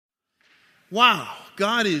Wow,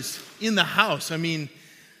 God is in the house. I mean,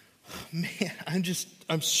 man,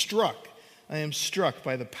 I'm struck. I am struck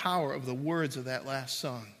by the power of the words of that last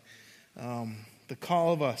song. The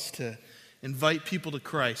call of us to invite people to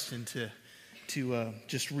Christ and to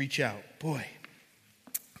just reach out. Boy,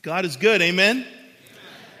 God is good, amen?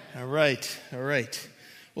 All right.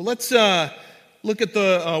 Well, let's look at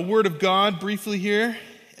the Word of God briefly here.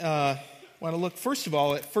 I want to look, first of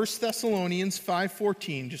all, at 1 Thessalonians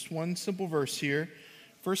 5:14, just one simple verse here.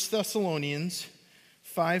 1 Thessalonians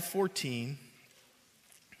 5:14.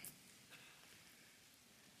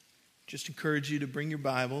 Just encourage you to bring your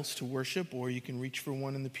Bibles to worship, or you can reach for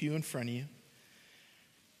one in the pew in front of you.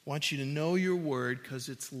 I want you to know your word because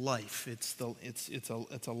it's life. It's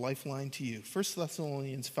a lifeline to you. 1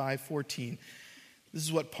 Thessalonians 5:14. This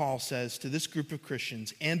is what Paul says to this group of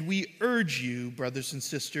Christians. And we urge you, brothers and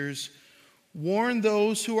sisters, warn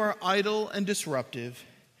those who are idle and disruptive,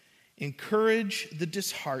 encourage the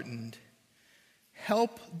disheartened,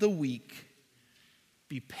 help the weak,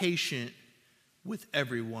 be patient with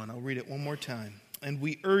everyone. I'll read it one more time. And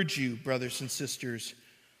we urge you, brothers and sisters,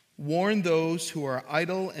 warn those who are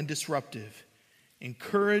idle and disruptive,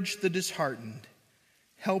 encourage the disheartened,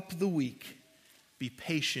 help the weak, be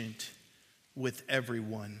patient with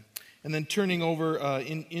everyone. And then turning over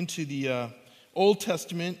into the Old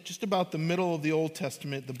Testament, just about the middle of the Old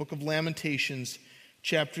Testament, the book of Lamentations,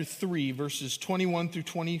 chapter 3, verses 21 through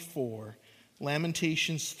 24.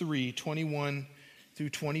 Lamentations 3, 21 through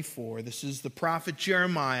 24. This is the prophet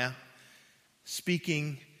Jeremiah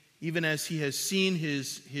speaking even as he has seen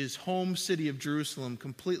his home city of Jerusalem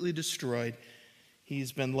completely destroyed.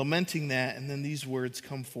 He's been lamenting that, and then these words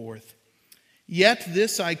come forth. Yet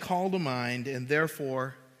this I call to mind, and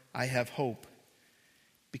therefore I have hope.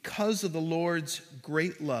 Because of the Lord's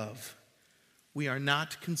great love, we are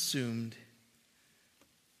not consumed,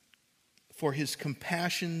 for his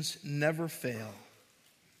compassions never fail.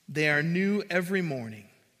 They are new every morning.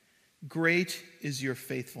 Great is your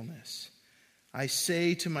faithfulness. I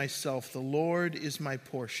say to myself, the Lord is my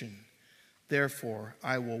portion. Therefore,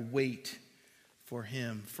 I will wait for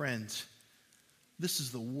him. Friends, this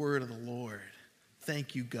is the word of the Lord.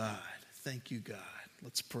 Thank you, God. Thank you, God.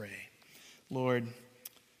 Let's pray. Lord,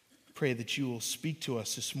 pray that you will speak to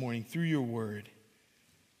us this morning through your word,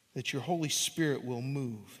 that your Holy Spirit will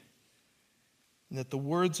move, and that the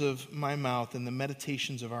words of my mouth and the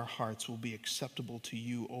meditations of our hearts will be acceptable to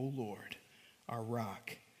you, O Lord, our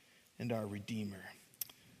rock and our Redeemer.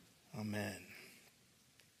 Amen.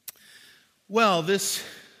 Well, this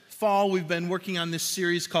fall we've been working on this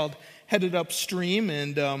series called Headed Upstream,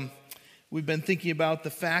 and we've been thinking about the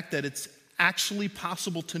fact that it's actually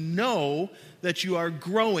possible to know that you are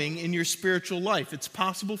growing in your spiritual life. It's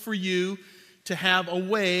possible for you to have a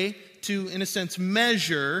way to, in a sense,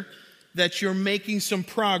 measure that you're making some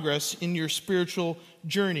progress in your spiritual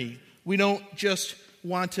journey. We don't just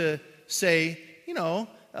want to say,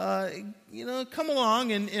 come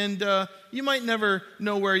along and you might never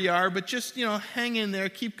know where you are, but just, hang in there,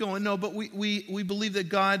 keep going. No, but we believe that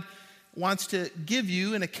God wants to give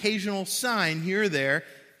you an occasional sign here or there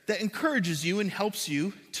that encourages you and helps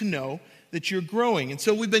you to know that you're growing. And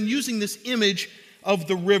so we've been using this image of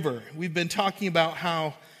the river. We've been talking about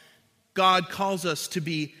how God calls us to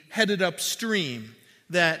be headed upstream,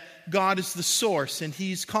 that God is the source, and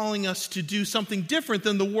he's calling us to do something different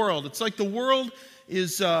than the world. It's like the world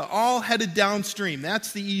is all headed downstream.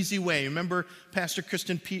 That's the easy way. Remember, Pastor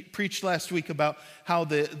Kristen preached last week about how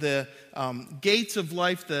the gates of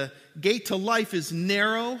life, the gate to life is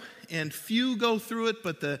narrow, and few go through it,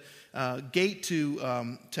 but the gate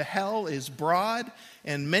to hell is broad,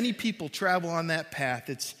 and many people travel on that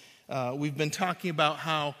path. We've been talking about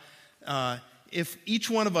how if each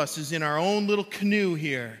one of us is in our own little canoe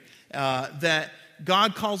here, that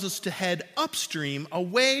God calls us to head upstream,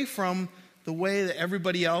 away from the way that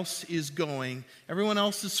everybody else is going. Everyone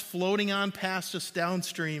else is floating on past us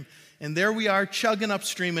downstream, and there we are chugging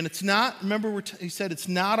upstream. And it's not, remember he said it's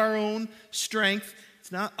not our own strength.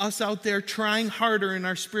 It's not us out there trying harder in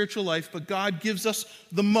our spiritual life, but God gives us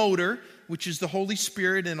the motor, which is the Holy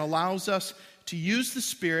Spirit, and allows us to use the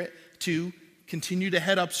Spirit to continue to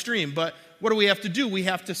head upstream. But what do we have to do? We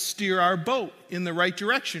have to steer our boat in the right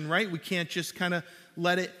direction, right? We can't just kind of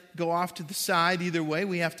let it go off to the side either way.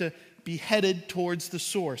 We have to be headed towards the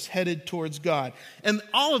source, headed towards God. And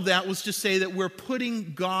all of that was to say that we're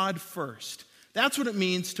putting God first. That's what it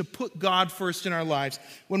means to put God first in our lives.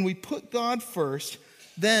 When we put God first,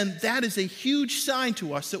 then that is a huge sign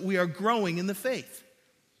to us that we are growing in the faith.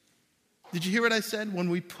 Did you hear what I said? When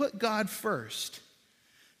we put God first,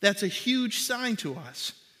 that's a huge sign to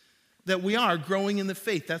us that we are growing in the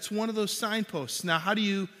faith. That's one of those signposts. Now, how do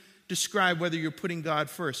you describe whether you're putting God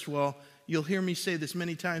first? Well, you'll hear me say this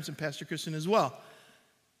many times, and Pastor Kristen as well.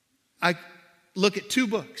 I look at two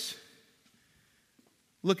books.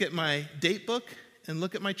 Look at my date book and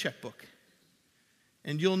look at my checkbook.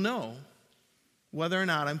 And you'll know whether or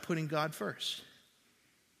not I'm putting God first.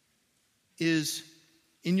 Is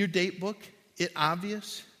in your date book it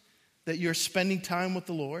obvious that you're spending time with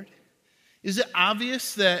the Lord? Is it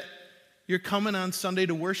obvious that you're coming on Sunday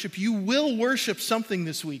to worship? You will worship something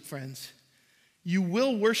this week, friends. You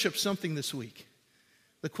will worship something this week.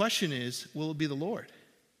 The question is, will it be the Lord?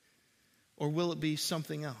 Or will it be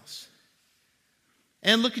something else?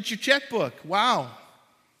 And look at your checkbook. Wow.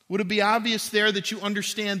 Would it be obvious there that you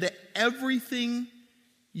understand that everything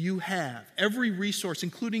you have, every resource,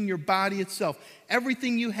 including your body itself,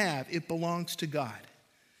 everything you have, it belongs to God.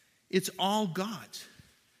 It's all God's.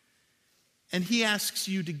 And He asks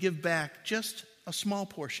you to give back just a small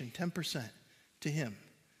portion, 10%, to Him.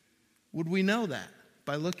 Would we know that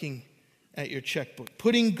by looking at your checkbook?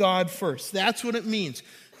 Putting God first. That's what it means.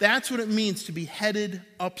 That's what it means to be headed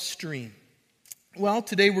upstream. Well,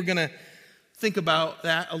 today we're going to think about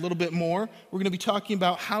that a little bit more. We're going to be talking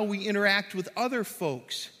about how we interact with other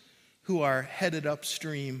folks who are headed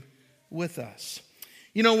upstream with us.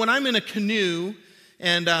 You know, when I'm in a canoe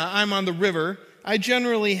and I'm on the river, I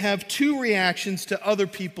generally have two reactions to other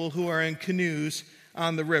people who are in canoes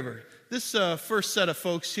on the river. This first set of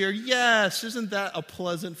folks here, yes, isn't that a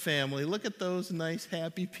pleasant family? Look at those nice,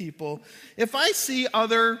 happy people. If I see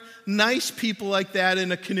other nice people like that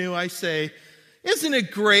in a canoe, I say, isn't it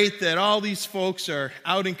great that all these folks are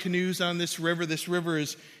out in canoes on this river? This river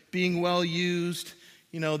is being well used.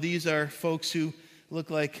 You know, these are folks who look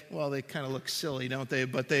like, well, they kind of look silly, don't they?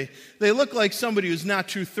 But they look like somebody who's not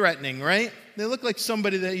too threatening, right? They look like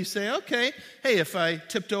somebody that you say, okay, hey, if I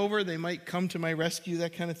tipped over, they might come to my rescue,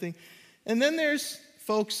 that kind of thing. And then there's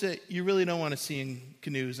folks that you really don't want to see in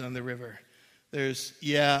canoes on the river. If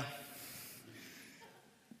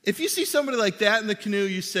you see somebody like that in the canoe,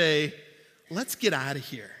 you say, let's get out of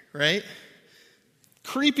here, right?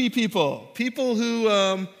 Creepy people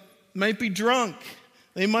who might be drunk.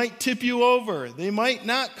 They might tip you over. They might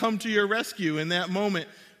not come to your rescue in that moment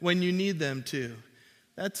when you need them to.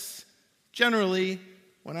 That's generally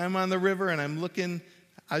when I'm on the river and I'm looking,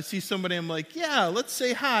 I see somebody, I'm like, yeah, let's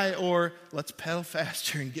say hi, or let's pedal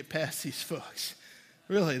faster and get past these folks.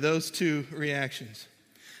 Really, those two reactions.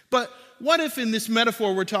 But what if in this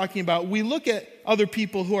metaphor we're talking about, we look at other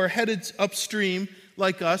people who are headed upstream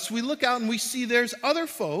like us, we look out and we see there's other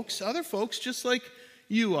folks just like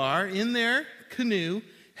you are in their canoe,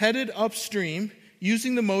 headed upstream,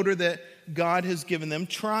 using the motor that God has given them,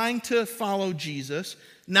 trying to follow Jesus,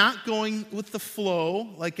 not going with the flow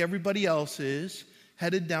like everybody else is,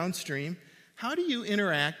 headed downstream. How do you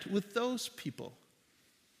interact with those people?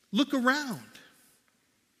 Look around.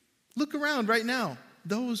 Look around right now.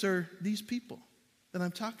 Those are these people that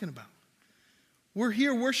I'm talking about. We're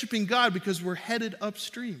here worshiping God because we're headed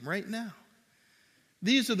upstream right now.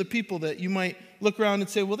 These are the people that you might look around and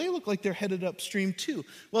say, well, they look like they're headed upstream too.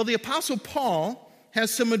 Well, the Apostle Paul has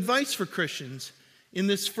some advice for Christians in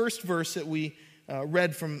this first verse that we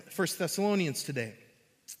read from 1 Thessalonians today.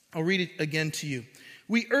 I'll read it again to you.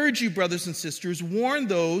 We urge you, brothers and sisters, warn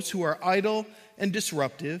those who are idle and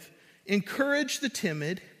disruptive, encourage the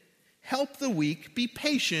timid, help the weak, be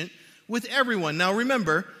patient with everyone. Now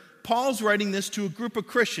remember, Paul's writing this to a group of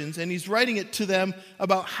Christians, and he's writing it to them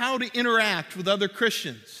about how to interact with other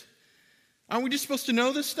Christians. Aren't we just supposed to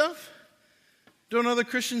know this stuff? Don't other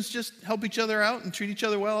Christians just help each other out and treat each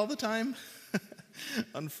other well all the time?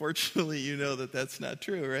 Unfortunately, you know that that's not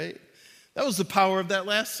true, right? That was the power of that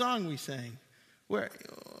last song we sang. Why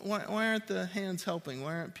aren't the hands helping?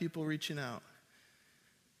 Why aren't people reaching out?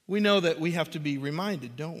 We know that we have to be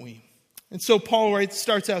reminded, don't we? And so Paul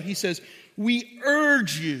starts out, he says, we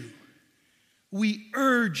urge you. We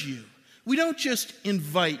urge you. We don't just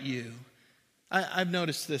invite you. I've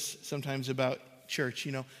noticed this sometimes about church,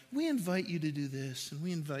 you know. We invite you to do this and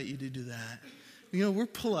we invite you to do that. You know, we're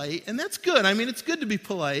polite, and that's good. I mean, it's good to be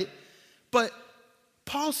polite. But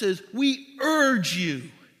Paul says, we urge you.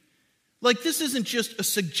 Like, this isn't just a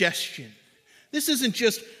suggestion. This isn't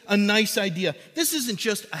just a nice idea. This isn't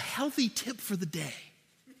just a healthy tip for the day.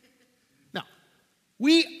 No.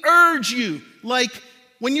 We urge you. Like,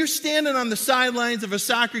 when you're standing on the sidelines of a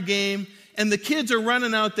soccer game and the kids are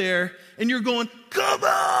running out there and you're going, come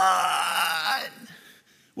on!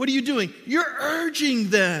 What are you doing? You're urging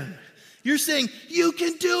them. You're saying, you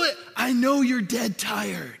can do it. I know you're dead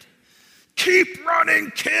tired. Keep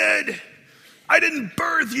running, kid. I didn't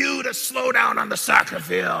birth you to slow down on the soccer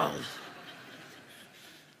field.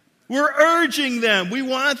 We're urging them. We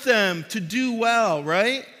want them to do well,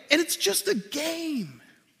 right? And it's just a game.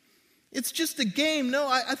 It's just a game. No,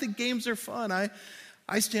 I think games are fun.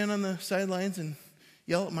 I stand on the sidelines and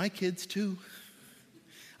yell at my kids too.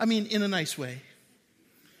 I mean, in a nice way.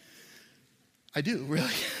 I do, really.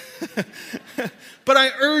 But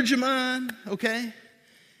I urge them on, okay?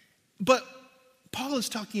 But Paul is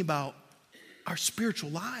talking about our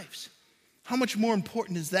spiritual lives. How much more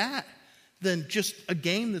important is that than just a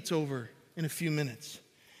game that's over in a few minutes?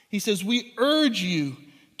 He says, we urge you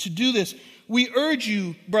to do this. We urge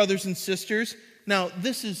you, brothers and sisters. Now,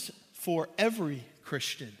 this is for every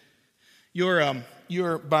Christian.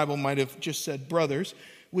 Your Bible might have just said brothers,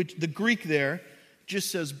 which the Greek there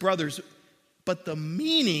just says brothers. But the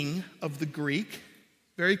meaning of the Greek,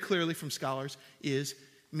 very clearly from scholars, is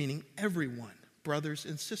meaning everyone, brothers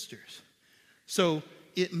and sisters. So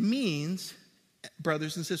it means,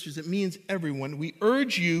 brothers and sisters, it means everyone. We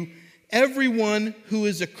urge you, everyone who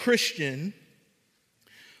is a Christian,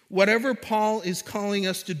 whatever Paul is calling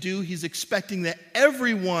us to do, he's expecting that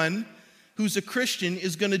everyone who's a Christian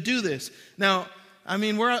is going to do this. Now, I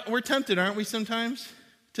mean, we're tempted, aren't we, sometimes?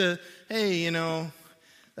 To, hey,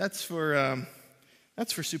 that's for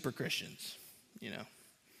super Christians,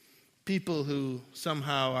 people who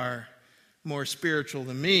somehow are more spiritual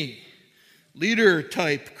than me, leader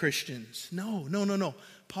type Christians. No.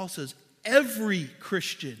 Paul says every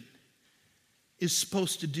Christian is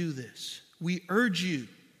supposed to do this. We urge you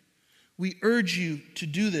to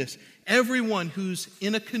do this. Everyone who's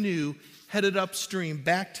in a canoe headed upstream,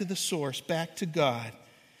 back to the source, back to God.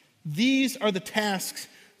 These are the tasks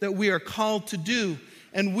that we are called to do.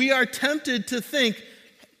 And we are tempted to think,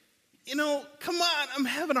 come on, I'm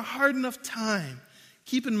having a hard enough time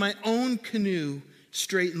keeping my own canoe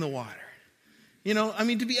straight in the water.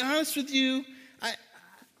 To be honest with you,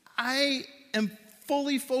 I am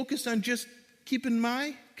fully focused on just keeping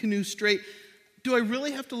my canoe straight. Do I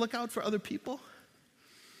really have to look out for other people?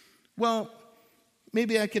 Well,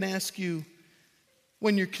 maybe I can ask you,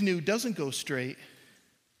 when your canoe doesn't go straight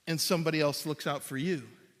and somebody else looks out for you,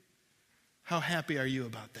 how happy are you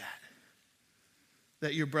about that?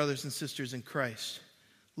 That your brothers and sisters in Christ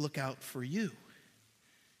look out for you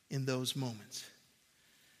in those moments.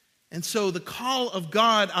 And so the call of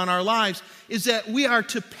God on our lives is that we are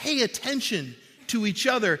to pay attention to each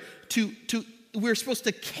other, we're supposed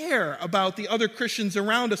to care about the other Christians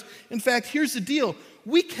around us. In fact, here's the deal.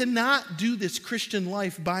 We cannot do this Christian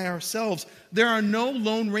life by ourselves. There are no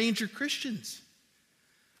Lone Ranger Christians.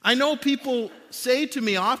 I know people say to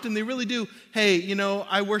me often, they really do, hey,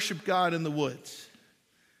 I worship God in the woods.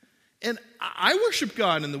 And I worship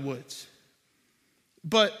God in the woods.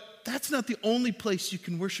 But that's not the only place you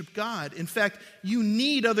can worship God. In fact, you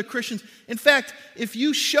need other Christians. In fact, if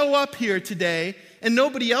you show up here today and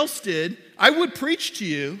nobody else did, I would preach to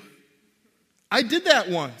you. I did that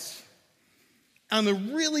once. On the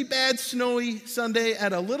really bad snowy Sunday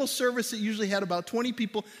at a little service that usually had about 20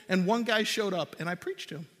 people, and one guy showed up, and I preached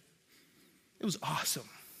to him. It was awesome.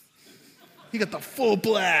 He got the full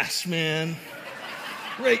blast, man.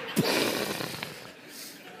 Right.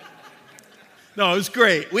 No, it was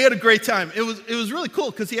great. We had a great time. It was really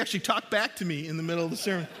cool because he actually talked back to me in the middle of the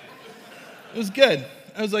sermon. It was good.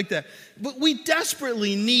 I was like that. But we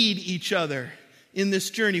desperately need each other in this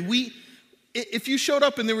journey. If you showed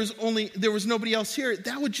up and there was nobody else here,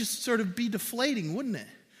 that would just sort of be deflating, wouldn't it?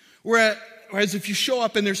 Whereas if you show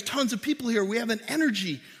up and there's tons of people here, we have an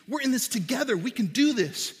energy. We're in this together. We can do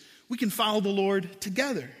this. We can follow the Lord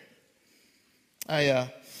together. I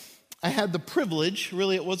had the privilege,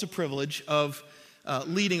 really it was a privilege, of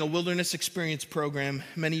leading a wilderness experience program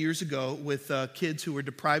many years ago with kids who were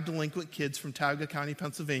deprived delinquent kids from Tioga County,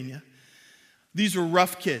 Pennsylvania. These were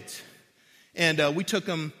rough kids. And we took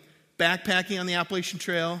them backpacking on the Appalachian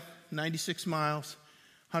Trail, 96 miles,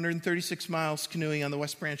 136 miles canoeing on the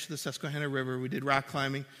West Branch of the Susquehanna River. We did rock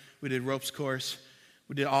climbing. We did ropes course.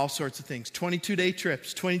 We did all sorts of things. 22-day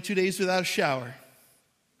trips, 22 days without a shower.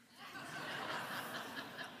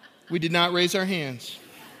 We did not raise our hands.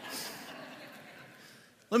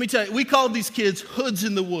 Let me tell you, we called these kids hoods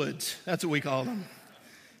in the woods. That's what we called them.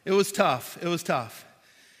 It was tough.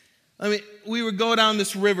 We would go down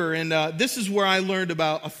this river, and this is where I learned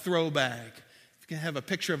about a throw bag. If you can have a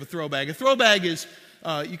picture of a throw bag. A throw bag is,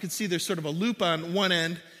 you can see there's sort of a loop on one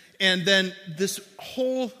end, and then this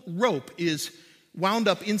whole rope is wound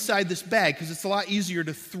up inside this bag because it's a lot easier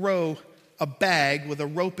to throw a bag with a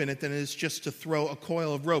rope in it than it is just to throw a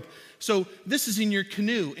coil of rope. So this is in your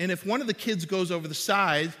canoe, and if one of the kids goes over the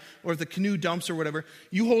side, or if the canoe dumps or whatever,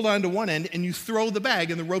 you hold on to one end and you throw the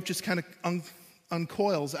bag, and the rope just kind of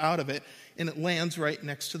uncoils out of it, and it lands right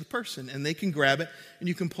next to the person, and they can grab it, and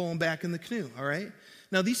you can pull them back in the canoe, all right?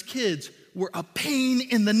 Now, these kids were a pain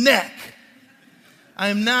in the neck. I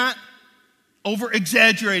am not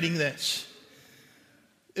over-exaggerating this.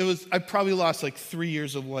 I probably lost like 3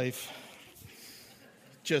 years of life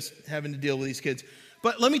just having to deal with these kids.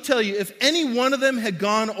 But let me tell you, if any one of them had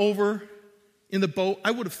gone over in the boat,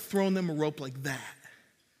 I would have thrown them a rope like that.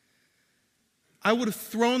 I would have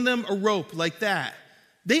thrown them a rope like that.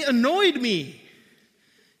 They annoyed me,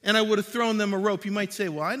 and I would have thrown them a rope. You might say,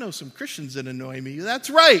 well, I know some Christians that annoy me. That's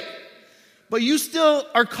right. But you still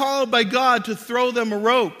are called by God to throw them a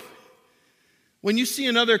rope. When you see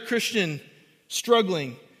another Christian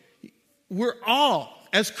struggling, we're all,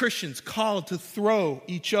 as Christians, called to throw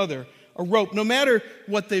each other a rope, no matter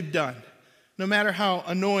what they've done, no matter how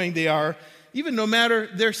annoying they are, even no matter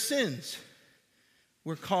their sins.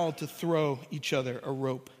 We're called to throw each other a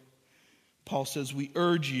rope. Paul says, we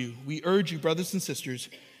urge you, brothers and sisters,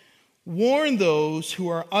 warn those who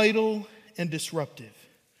are idle and disruptive.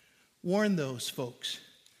 Warn those folks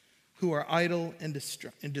who are idle and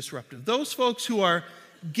disruptive. Those folks who are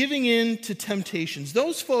giving in to temptations.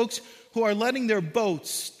 Those folks who are letting their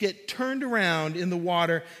boats get turned around in the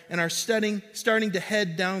water and are starting to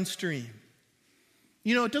head downstream.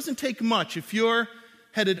 You know, it doesn't take much if you're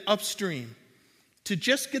headed upstream to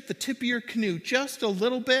just get the tip of your canoe just a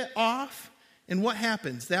little bit off, and what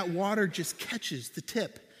happens? That water just catches the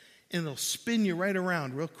tip, and it'll spin you right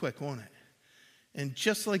around real quick, won't it? And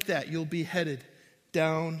just like that, you'll be headed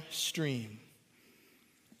downstream.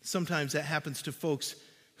 Sometimes that happens to folks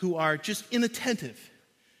who are just inattentive.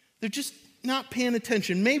 They're just not paying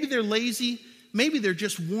attention. Maybe they're lazy. Maybe they're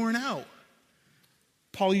just worn out.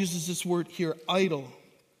 Paul uses this word here, idle.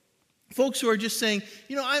 Folks who are just saying,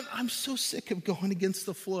 you know, I'm so sick of going against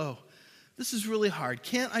the flow. This is really hard.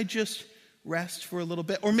 Can't I just rest for a little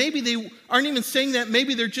bit? Or maybe they aren't even saying that.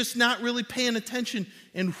 Maybe they're just not really paying attention,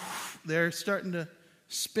 and they're starting to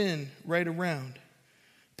spin right around.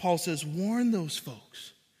 Paul says, warn those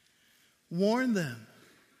folks. Warn them.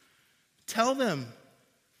 Tell them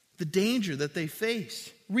the danger that they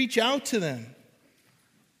face. Reach out to them.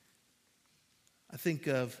 I think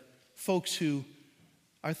of folks who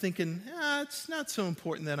are thinking, it's not so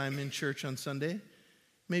important that I'm in church on Sunday.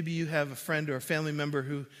 Maybe you have a friend or a family member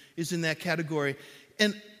who is in that category.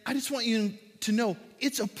 And I just want you to know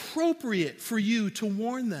it's appropriate for you to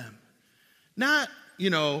warn them. Not,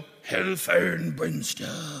 hellfire and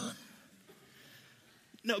brimstone.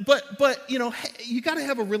 No, but you got to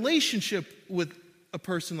have a relationship with a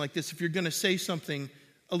person like this if you're going to say something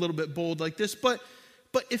a little bit bold like this. But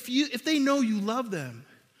if they know you love them,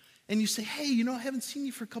 and you say, hey, I haven't seen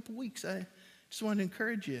you for a couple weeks. I just wanted to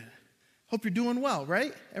encourage you. Hope you're doing well,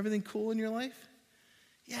 right? Everything cool in your life?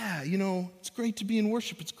 Yeah, it's great to be in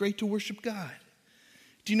worship. It's great to worship God.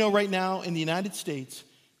 Do you know right now in the United States,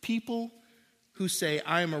 people who say,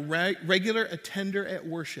 I am a regular attender at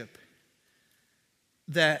worship,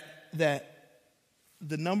 that the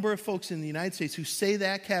number of folks in the United States who say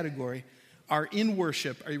that category are in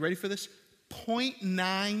worship, are you ready for this?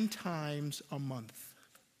 0.9 times a month.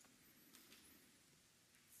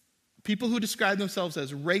 People who describe themselves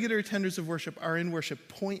as regular attenders of worship are in worship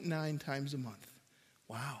 0.9 times a month.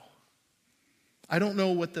 Wow. I don't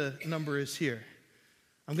know what the number is here.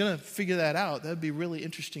 I'm going to figure that out. That would be really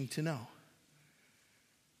interesting to know.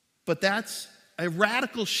 But that's a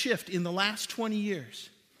radical shift in the last 20 years.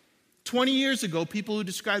 20 years ago, people who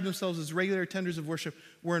described themselves as regular attenders of worship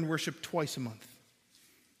were in worship twice a month.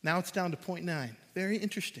 Now it's down to 0.9. Very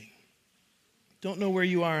interesting. Don't know where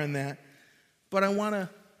you are in that, but I want to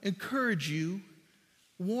encourage you,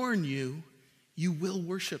 warn you, you will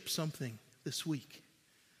worship something this week.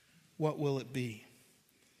 What will it be?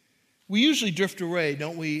 We usually drift away,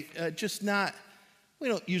 don't we? We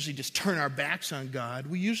don't usually just turn our backs on God.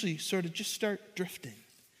 We usually sort of just start drifting,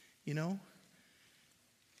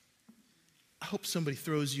 I hope somebody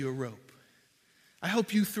throws you a rope. I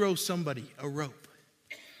hope you throw somebody a rope.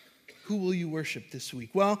 Who will you worship this week?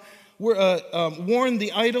 Well, we're warn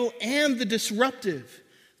the idle and the disruptive.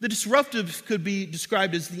 The disruptive could be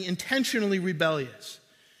described as the intentionally rebellious.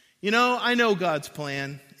 I know God's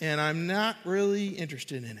plan, and I'm not really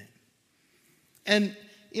interested in it. And,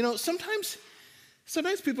 sometimes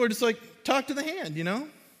people are just like, talk to the hand,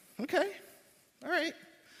 Okay, all right.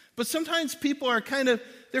 But sometimes people are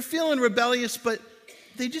they're feeling rebellious, but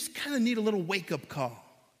they just kind of need a little wake-up call.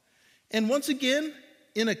 And once again,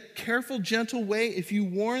 in a careful, gentle way, if you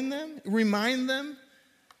warn them, remind them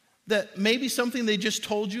that maybe something they just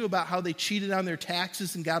told you about how they cheated on their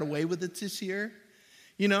taxes and got away with it this year?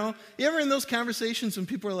 You know, you ever in those conversations when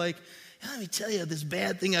people are like, let me tell you this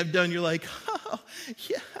bad thing I've done, you're like, oh,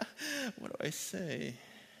 yeah, what do I say?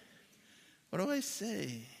 What do I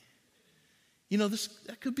say? You know,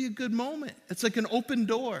 that could be a good moment. It's like an open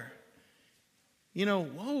door. You know,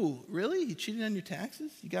 whoa, really? You cheated on your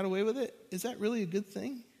taxes? You got away with it? Is that really a good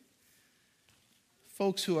thing?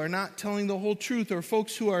 Folks who are not telling the whole truth, or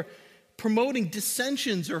folks who are promoting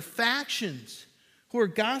dissensions or factions, who are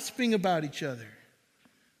gossiping about each other.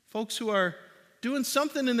 Folks who are doing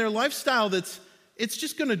something in their lifestyle it's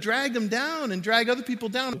just going to drag them down and drag other people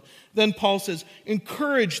down. Then Paul says,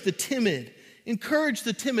 encourage the timid. Encourage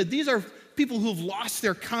the timid. These are people who have lost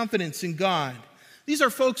their confidence in God. These are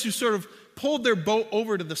folks who sort of pulled their boat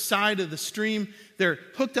over to the side of the stream. They're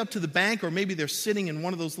hooked up to the bank, or maybe they're sitting in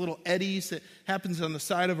one of those little eddies that happens on the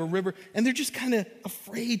side of a river, and they're just kind of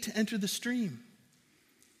afraid to enter the stream.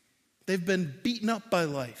 They've been beaten up by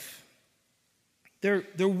life. They're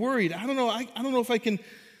worried. I don't know if I can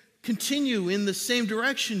continue in the same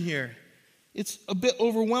direction here. It's a bit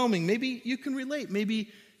overwhelming. Maybe you can relate.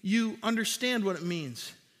 Maybe you understand what it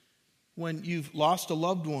means when you've lost a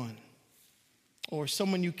loved one, or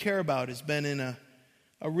someone you care about has been in a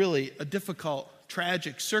really difficult,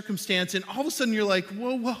 tragic circumstance, and all of a sudden you're like,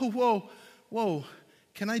 whoa,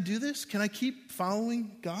 can I do this? Can I keep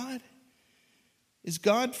following God? Is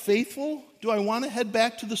God faithful? Do I want to head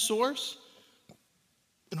back to the source?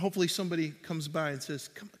 And hopefully somebody comes by and says,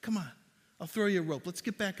 come on, I'll throw you a rope. Let's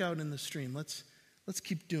get back out in the stream. Let's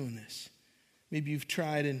keep doing this. Maybe you've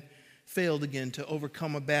tried and failed again to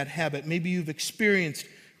overcome a bad habit. Maybe you've experienced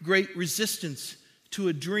great resistance to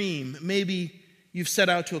a dream. Maybe you've set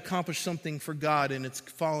out to accomplish something for God and it's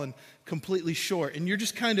fallen completely short. And you're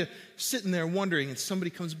just kind of sitting there wondering, and somebody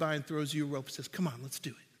comes by and throws you a rope and says, come on, let's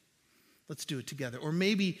do it. Let's do it together. Or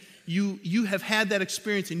maybe you have had that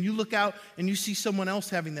experience and you look out and you see someone else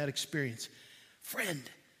having that experience. Friend,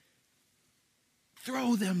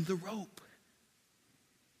 throw them the rope.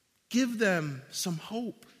 Give them some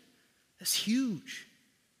hope. That's huge.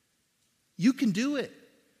 You can do it.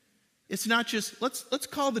 It's not just, let's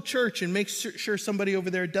call the church and make sure somebody over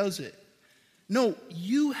there does it. No,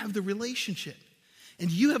 you have the relationship. And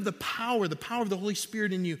you have the power of the Holy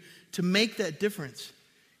Spirit in you to make that difference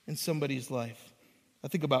in somebody's life. I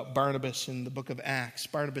think about Barnabas in the book of Acts.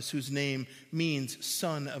 Barnabas, whose name means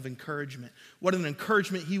son of encouragement. What an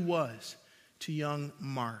encouragement he was to young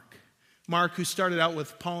Mark. Mark, who started out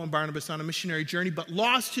with Paul and Barnabas on a missionary journey, but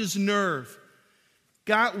lost his nerve,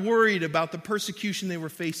 got worried about the persecution they were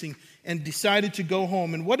facing, and decided to go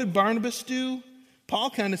home. And what did Barnabas do? Paul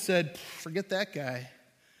kind of said, forget that guy.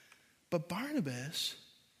 But Barnabas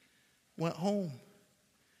went home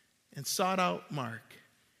and sought out Mark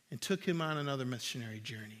and took him on another missionary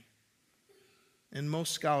journey. And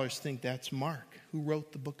most scholars think that's Mark, who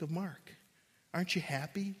wrote the book of Mark. Aren't you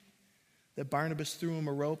happy that Barnabas threw him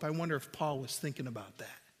a rope? I wonder if Paul was thinking about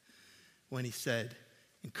that when he said,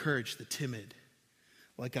 encourage the timid,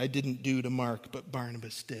 like I didn't do to Mark, but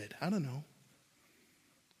Barnabas did. I don't know.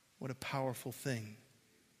 What a powerful thing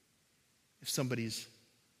if somebody's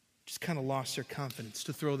just kind of lost their confidence,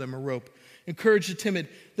 to throw them a rope. Encourage the timid.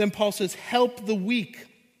 Then Paul says, help the weak.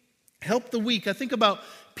 Help the weak. I think about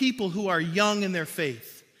people who are young in their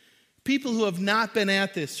faith. People who have not been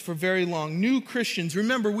at this for very long. New Christians.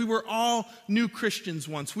 Remember, we were all new Christians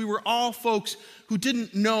once. We were all folks who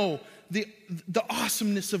didn't know the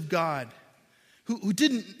awesomeness of God, who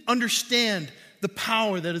didn't understand the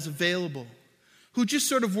power that is available, who just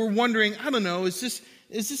sort of were wondering, I don't know, is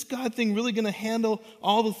this God thing really going to handle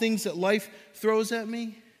all the things that life throws at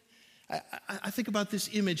me? I think about this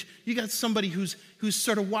image. You got somebody who's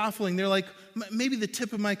sort of waffling. They're like, maybe the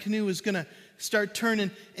tip of my canoe is going to start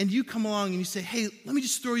turning, and you come along and you say, hey, let me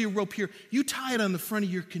just throw you a rope here. You tie it on the front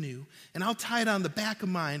of your canoe, and I'll tie it on the back of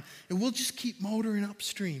mine, and we'll just keep motoring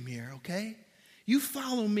upstream here, okay? You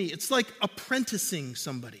follow me. It's like apprenticing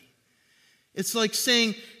somebody. It's like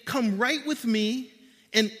saying, come right with me,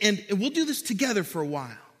 and we'll do this together for a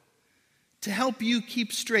while to help you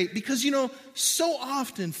keep straight. Because, so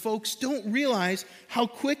often folks don't realize how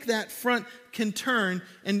quick that front can turn,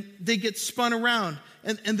 and they get spun around,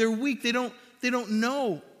 and they're weak. They don't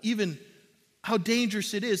know even how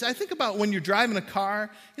dangerous it is. I think about when you're driving a car,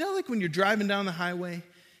 like when you're driving down the highway,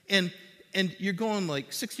 and you're going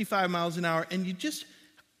like 65 miles an hour, and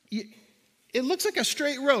it looks like a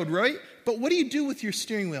straight road, right? But what do you do with your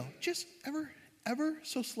steering wheel? Just ever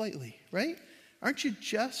so slightly, right? Aren't you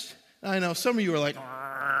just... I know some of you are like,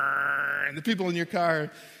 and the people in your car,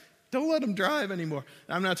 don't let them drive anymore.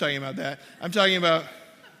 I'm not talking about that. I'm talking about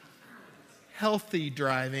healthy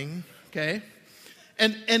driving, okay?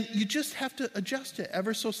 And you just have to adjust it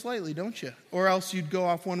ever so slightly, don't you? Or else you'd go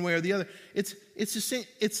off one way or the other. It's the same.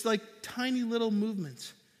 It's like tiny little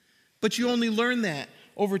movements. But you only learn that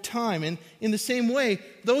over time. And in the same way,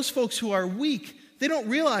 those folks who are weak, they don't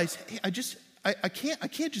realize, hey, I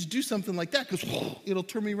can't just do something like that because it'll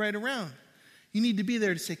turn me right around. You need to be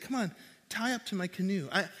there to say, come on, tie up to my canoe.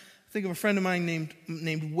 I think of a friend of mine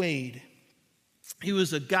named Wade. He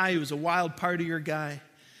was a guy who was a wild partier guy.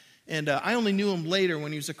 And I only knew him later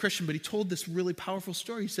when he was a Christian, but he told this really powerful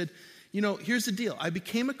story. He said, here's the deal. I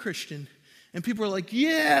became a Christian, and people were like,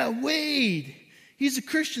 yeah, Wade, he's a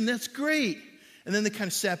Christian, that's great. And then they kind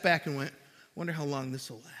of sat back and went, wonder how long this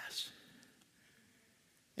will last.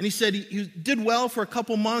 And he said he did well for a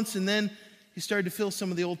couple months, and then he started to feel some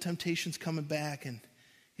of the old temptations coming back, and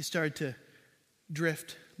he started to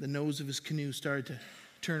drift. The nose of his canoe started to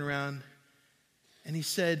turn around. And he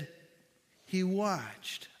said he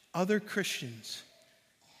watched other Christians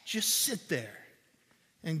just sit there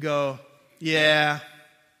and go, yeah,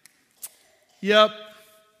 yep,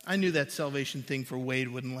 I knew that salvation thing for Wade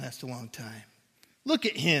wouldn't last a long time. Look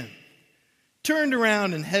at him. Turned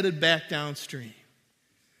around and headed back downstream.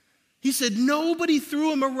 He said nobody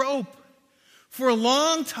threw him a rope for a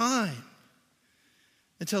long time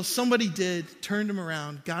until somebody did, turned him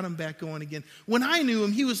around, got him back going again. When I knew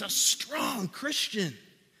him, he was a strong Christian.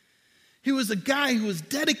 He was a guy who was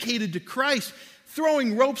dedicated to Christ,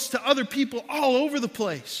 throwing ropes to other people all over the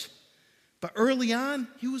place. But early on,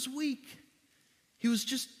 he was weak. He was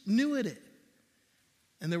just new at it.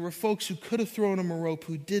 And there were folks who could have thrown him a rope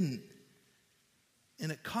who didn't.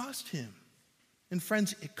 And it cost him. And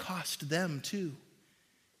friends, it cost them too,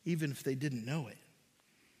 even if they didn't know it.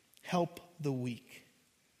 Help the weak.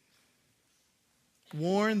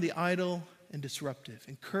 Warn the idle and disruptive.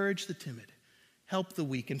 Encourage the timid. Help the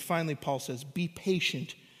weak. And finally, Paul says, be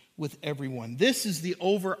patient with everyone. This is the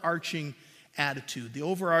overarching attitude, the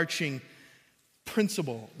overarching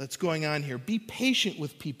principle that's going on here. Be patient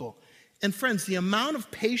with people. And friends, the amount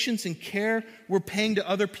of patience and care we're paying to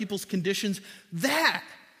other people's conditions, that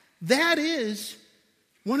is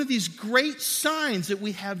one of these great signs that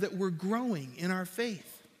we have that we're growing in our faith.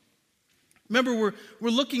 Remember, we're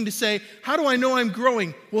looking to say, how do I know I'm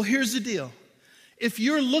growing? Well, here's the deal. If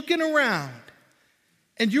you're looking around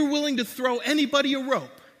and you're willing to throw anybody a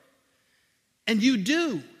rope, and you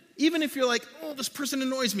do, even if you're like, oh, this person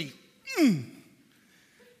annoys me,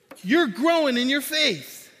 you're growing in your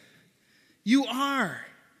faith. You are.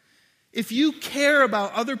 If you care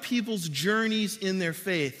about other people's journeys in their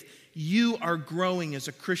faith, you are growing as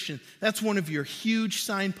a Christian. That's one of your huge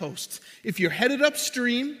signposts. If you're headed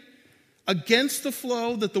upstream, against the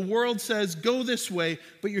flow that the world says, go this way,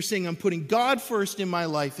 but you're saying, I'm putting God first in my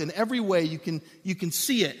life in every way you can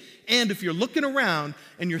see it. And if you're looking around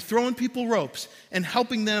and you're throwing people ropes and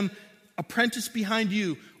helping them apprentice behind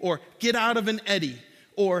you or get out of an eddy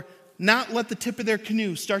or not let the tip of their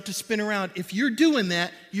canoe start to spin around, if you're doing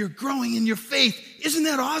that, you're growing in your faith. Isn't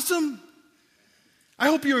that awesome? I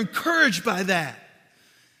hope you're encouraged by that.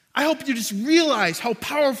 I hope you just realize how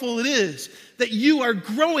powerful it is that you are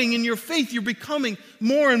growing in your faith. You're becoming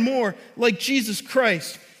more and more like Jesus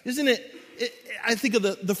Christ. Isn't it? I think of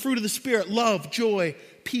the fruit of the Spirit: love, joy,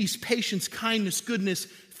 peace, patience, kindness, goodness,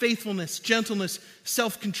 faithfulness, gentleness,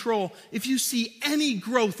 self-control. If you see any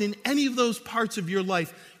growth in any of those parts of your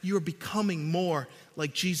life, you're becoming more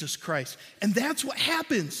like Jesus Christ. And that's what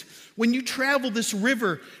happens when you travel this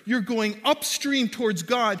river. You're going upstream towards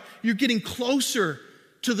God. You're getting closer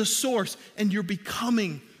to the source, and you're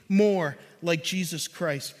becoming more like Jesus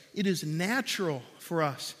Christ. It is natural for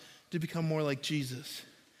us to become more like Jesus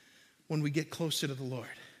when we get closer to the Lord.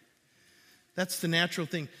 That's the natural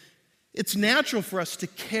thing. It's natural for us to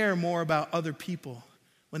care more about other people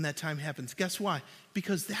when that time happens. Guess why?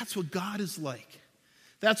 Because that's what God is like.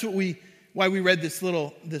 That's why we read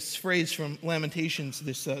this phrase from Lamentations,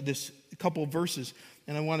 this couple of verses,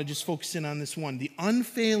 and I want to just focus in on this one. The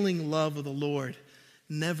unfailing love of the Lord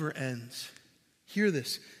never ends. Hear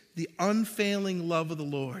this. The unfailing love of the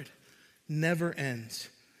Lord never ends.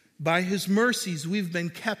 By his mercies we've been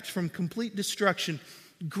kept from complete destruction.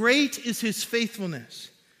 Great is his faithfulness.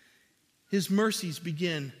 His mercies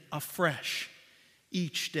begin afresh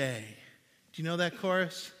each day. Do you know that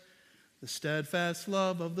chorus? The steadfast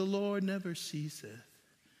love of the Lord never ceaseth.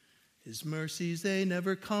 His mercies, they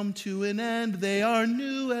never come to an end. They are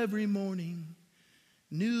new every morning.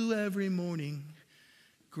 New every morning.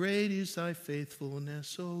 Great is thy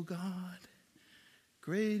faithfulness, O God.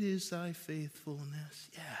 Great is thy faithfulness.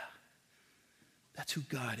 Yeah. That's who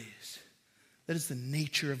God is. That is the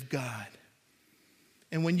nature of God.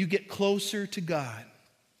 And when you get closer to God,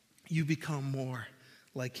 you become more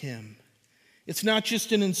like him. It's not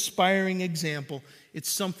just an inspiring example.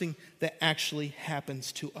 It's something that actually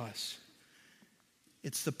happens to us.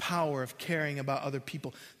 It's the power of caring about other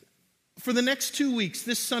people. For the next 2 weeks,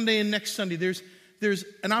 this Sunday and next Sunday, there's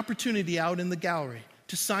an opportunity out in the gallery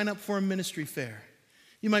to sign up for a ministry fair.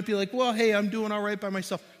 You might be like, well, hey, I'm doing all right by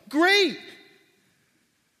myself. Great!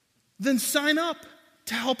 Then sign up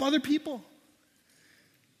to help other people.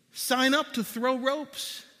 Sign up to throw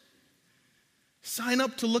ropes. Sign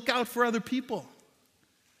up to look out for other people.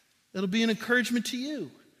 It'll be an encouragement to you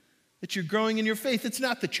that you're growing in your faith. It's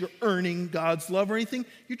not that you're earning God's love or anything.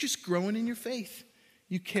 You're just growing in your faith.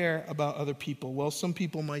 You care about other people. Well, some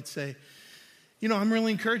people might say, I'm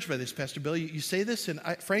really encouraged by this, Pastor Bill. You say this, and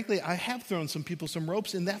frankly, I have thrown some people some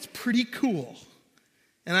ropes, and that's pretty cool.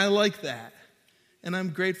 And I like that. And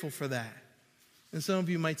I'm grateful for that. And some of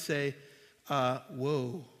you might say,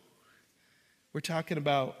 whoa, we're talking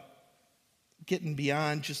about getting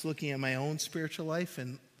beyond just looking at my own spiritual life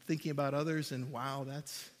and thinking about others, and wow,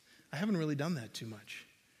 I haven't really done that too much.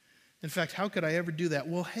 In fact, how could I ever do that?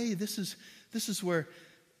 Well, hey, this is where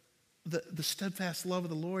the steadfast love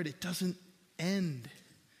of the Lord, it doesn't end.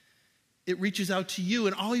 It reaches out to you,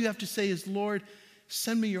 and all you have to say is, Lord,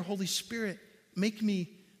 send me your Holy Spirit. Make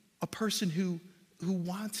me a person who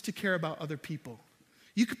wants to care about other people.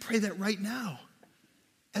 You could pray that right now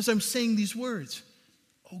as I'm saying these words.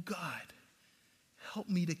 Oh God, help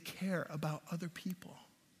me to care about other people.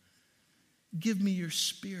 Give me your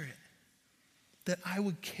Spirit that I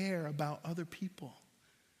would care about other people.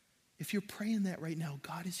 If you're praying that right now,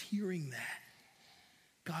 God is hearing that.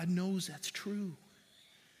 God knows that's true.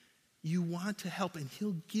 You want to help, and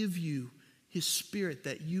he'll give you his Spirit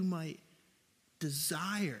that you might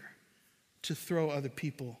desire to throw other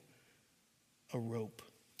people a rope.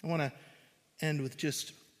 I want to end with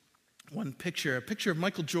just one picture, a picture of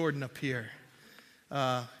Michael Jordan up here.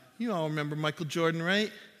 You all remember Michael Jordan,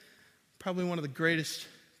 right? Probably one of the greatest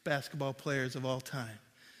basketball players of all time.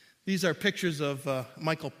 These are pictures of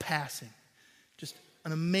Michael passing. Just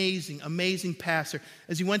an amazing, amazing passer.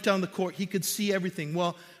 As he went down the court, he could see everything.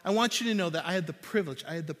 Well, I want you to know that I had the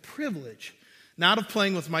privilege, not of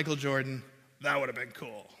playing with Michael Jordan. That would have been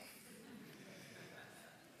cool.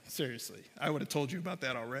 Seriously, I would have told you about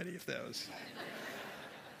that already if that was...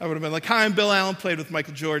 I would have been like, hi, I'm Bill Allen, played with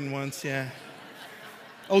Michael Jordan once, yeah.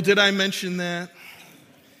 Oh, did I mention that?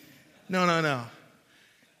 No.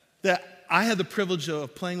 That I had the privilege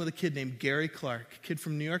of playing with a kid named Gary Clark, a kid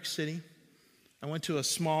from New York City. I went to a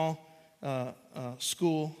small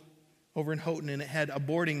school over in Houghton, and it had a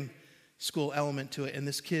boarding school element to it, and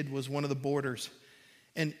this kid was one of the boarders.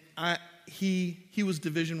 And he was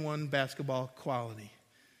Division I basketball quality.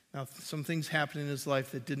 Now, some things happened in his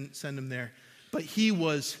life that didn't send him there. But he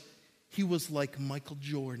was like Michael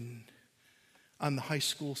Jordan on the high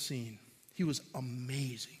school scene. He was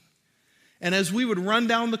amazing. And as we would run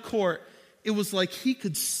down the court, it was like he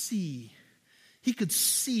could see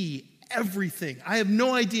everything. I have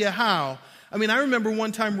no idea how. I mean, I remember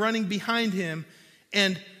one time running behind him,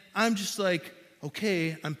 and I'm just like,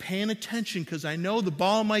 okay, I'm paying attention because I know the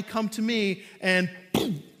ball might come to me, and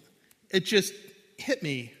boom, it just hit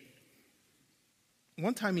me.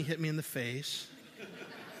 One time he hit me in the face.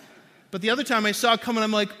 But the other time I saw it coming,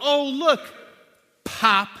 I'm like, oh, look,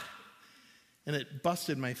 pop. And it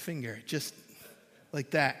busted my finger, just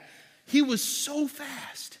like that. He was so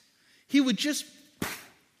fast. He would just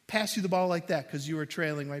pass you the ball like that because you were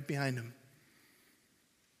trailing right behind him.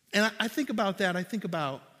 And I think about that. I think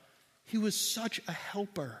about he was such a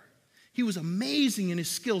helper. He was amazing in his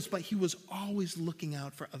skills, but he was always looking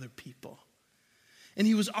out for other people. And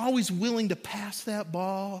he was always willing to pass that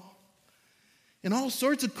ball in all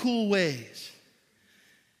sorts of cool ways.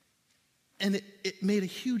 And it made a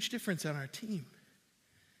huge difference on our team.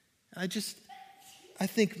 I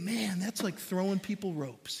think, man, that's like throwing people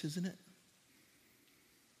ropes, isn't it?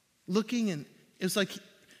 Looking, and it was like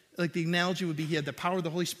the analogy would be he had the power of the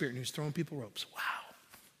Holy Spirit and he was throwing people ropes. Wow.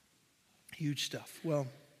 Huge stuff. Well,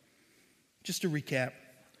 just to recap,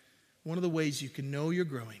 one of the ways you can know you're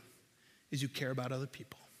growing is you care about other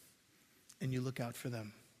people and you look out for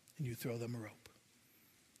them and you throw them a rope.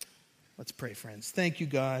 Let's pray, friends. Thank you,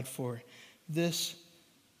 God, for this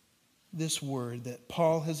word that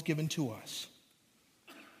Paul has given to us,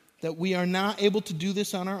 that we are not able to do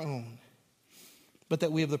this on our own, but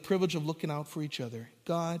that we have the privilege of looking out for each other.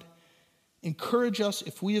 God, encourage us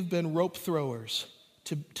if we have been rope throwers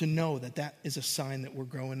to know that that is a sign that we're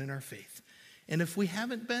growing in our faith. And if we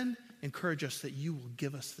haven't been, encourage us that you will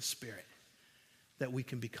give us the Spirit, that we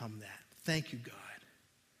can become that. Thank you, God.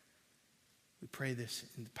 We pray this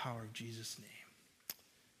in the power of Jesus'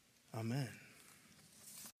 name. Amen.